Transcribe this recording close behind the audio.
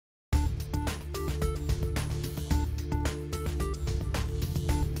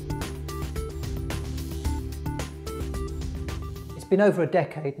been over a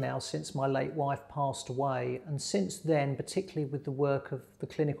decade now since my late wife passed away, and since then, particularly with the work of the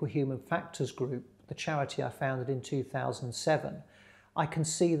Clinical Human Factors Group, the charity I founded in 2007, I can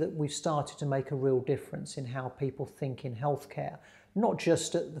see that we've started to make a real difference in how people think in healthcare, not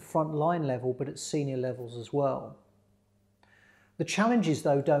just at the front line level, but at senior levels as well. The challenges,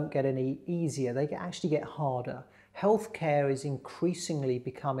 though, don't get any easier, they actually get harder. Healthcare is increasingly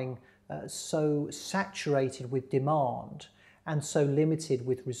becoming so saturated with demand and so limited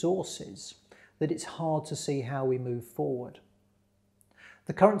with resources that it's hard to see how we move forward.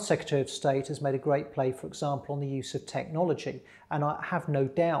 The current Secretary of State has made a great play, for example, on the use of technology, and I have no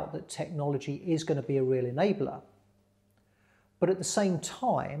doubt that technology is going to be a real enabler. But at the same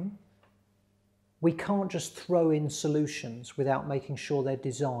time, we can't just throw in solutions without making sure they're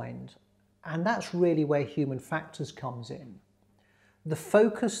designed. And that's really where human factors comes in. The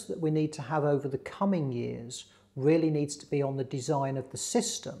focus that we need to have over the coming years really needs to be on the design of the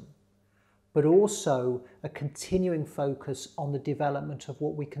system, but also a continuing focus on the development of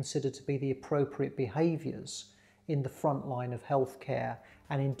what we consider to be the appropriate behaviours in the front line of healthcare,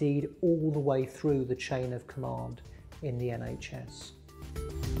 and indeed all the way through the chain of command in the NHS.